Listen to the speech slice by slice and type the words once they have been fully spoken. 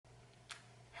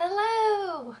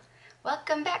Hello!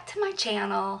 Welcome back to my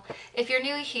channel. If you're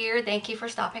new here, thank you for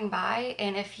stopping by,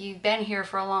 and if you've been here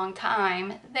for a long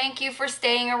time, thank you for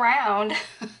staying around.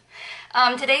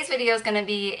 Today's video is going to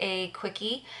be a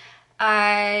quickie.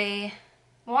 I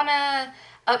want to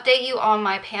update you on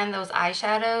my Pan Those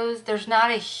eyeshadows. There's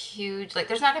not a huge,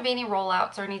 there's not going to be any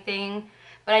rollouts or anything,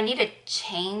 but I need to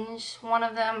change one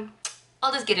of them.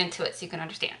 I'll just get into it so you can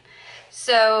understand.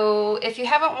 So if you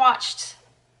haven't watched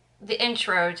the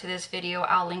intro to this video,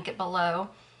 I'll link it below.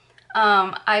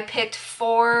 I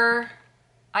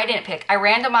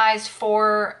randomized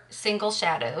 4 single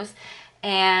shadows,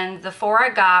 and the 4 I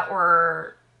got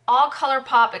were all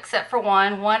ColourPop except for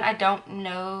one. One I don't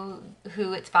know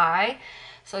who it's by.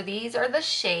 So these are the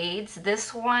shades.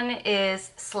 This one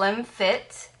is Slim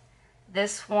Fit.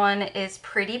 This one is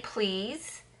Pretty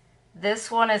Please. This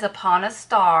one is Upon a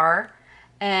Star.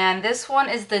 And this one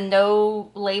is the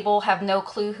no label, have no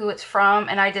clue who it's from,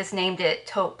 and I just named it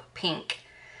Taupe Pink.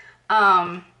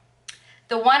 The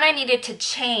one I needed to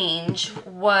change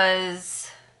was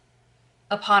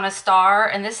Upon a Star,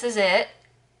 and this is it.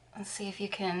 Let's see if you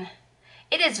can...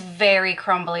 It is very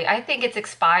crumbly. I think it's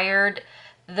expired.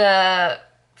 The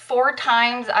 4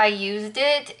 times I used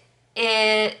it,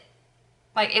 it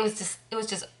was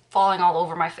just falling all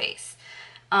over my face.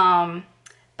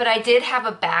 But I did have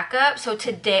a backup, so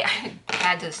today I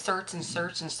had to search and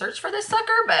search and search for this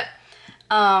sucker, but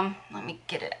let me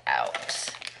get it out.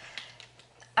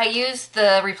 I used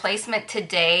the replacement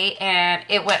today and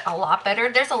it went a lot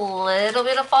better. There's a little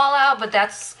bit of fallout, but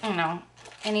that's, you know,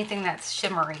 anything that's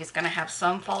shimmery is going to have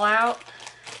some fallout.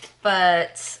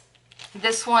 But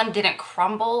this one didn't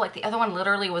crumble. Like the other one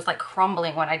literally was like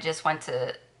crumbling when I just went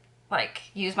to like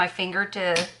use my finger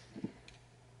to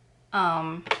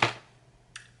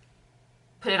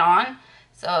put it on.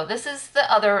 So this is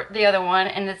the other one,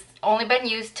 and it's only been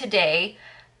used today,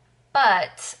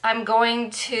 but I'm going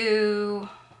to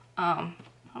I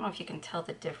don't know if you can tell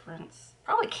the difference.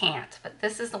 Probably can't, but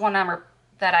this is the one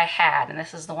that I had, and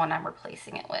this is the one I'm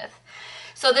replacing it with.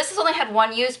 So this has only had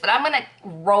 1 use, but I'm gonna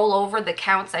roll over the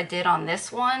counts I did on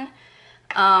this one.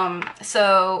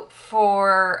 So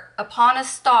for Upon a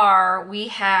Star, we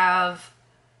have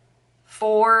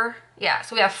 4. Yeah,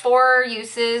 so we have 4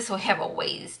 uses, so we have a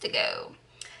ways to go.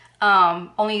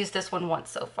 Only used this one once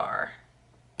so far.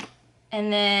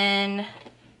 And then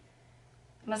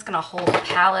I'm just gonna hold the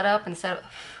palette up instead of...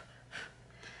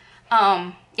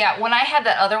 yeah, when I had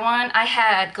that other one, I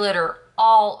had glitter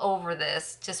all over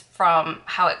this just from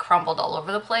how it crumbled all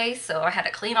over the place. So I had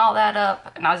to clean all that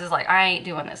up, and I was just like, I ain't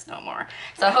doing this no more.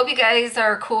 So I hope you guys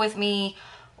are cool with me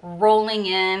rolling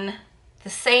in the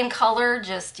same color,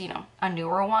 just, you know, a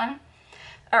newer one.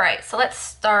 All right, so let's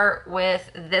start with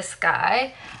this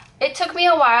guy. It took me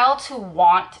a while to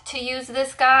want to use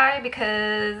this guy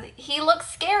because he looks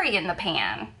scary in the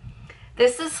pan.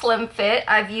 This is Slim Fit.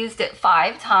 I've used it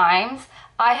 5 times.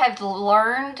 I have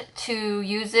learned to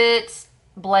use it,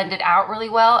 blend it out really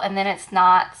well, and then it's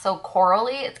not so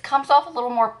corally. It comes off a little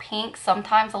more pink,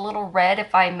 sometimes a little red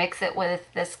if I mix it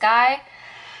with this guy.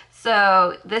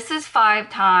 So this is 5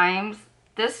 times.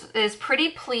 This is Pretty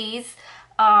Please.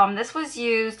 This was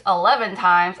used 11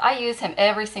 times. I use him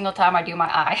every single time I do my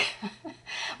eye.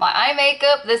 My eye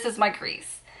makeup, this is my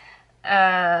crease.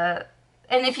 And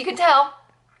if you can tell,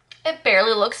 it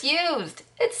barely looks used.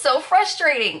 It's so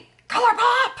frustrating.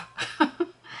 ColourPop!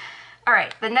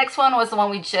 Alright, the next one was the one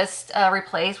we just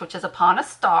replaced, which is Upon a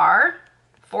Star.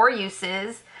 4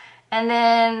 uses. And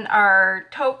then our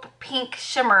Taupe Pink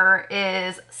Shimmer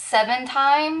is 7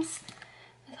 times.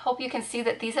 Hope you can see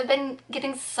that these have been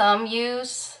getting some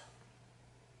use.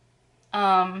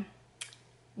 No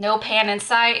pan in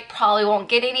sight. Probably won't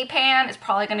get any pan. It's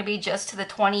probably going to be just to the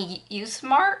 20 use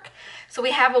mark. So we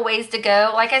have a ways to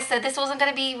go. Like I said, this wasn't going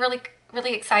to be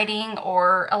really exciting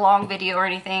or a long video or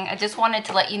anything. I just wanted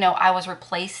to let you know I was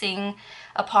replacing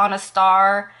Upon a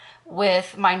Star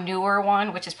with my newer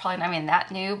one, which is probably not even that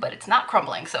new, but it's not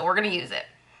crumbling, so we're going to use it.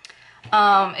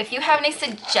 If you have any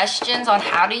suggestions on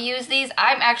how to use these,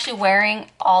 I'm actually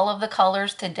wearing all of the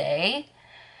colors today.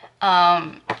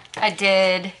 I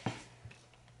did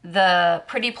the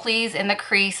Pretty Please in the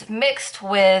crease mixed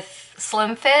with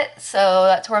Slim Fit, so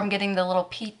that's where I'm getting the little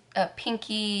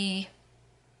pinky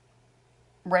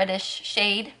reddish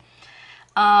shade.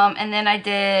 And then I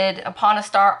did Upon a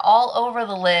Star all over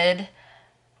the lid,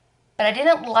 but I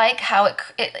didn't like how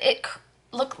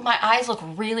look, my eyes look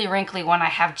really wrinkly when I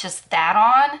have just that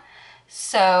on.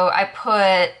 So I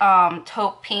put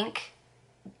Taupe Pink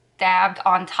dabbed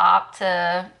on top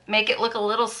to make it look a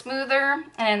little smoother.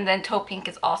 And then Taupe Pink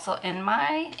is also in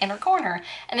my inner corner.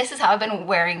 And this is how I've been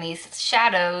wearing these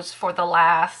shadows for the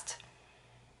last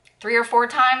 3 or 4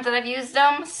 times that I've used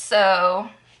them, so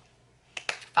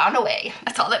found a way.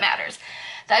 That's all that matters.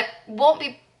 That won't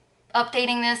be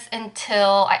updating this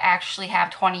until I actually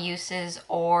have 20 uses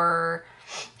or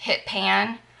hit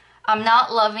pan. I'm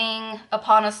not loving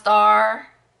Upon a Star,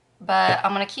 but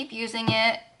I'm going to keep using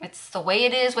it. It's the way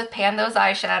it is with Pan Those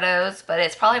eyeshadows, but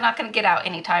it's probably not going to get out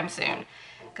anytime soon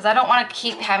because I don't want to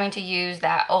keep having to use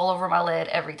that all over my lid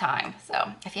every time.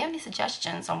 So if you have any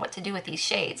suggestions on what to do with these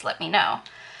shades, let me know.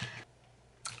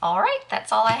 All right,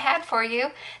 that's all I had for you.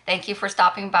 Thank you for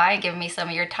stopping by and giving me some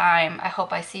of your time. I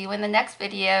hope I see you in the next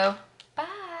video.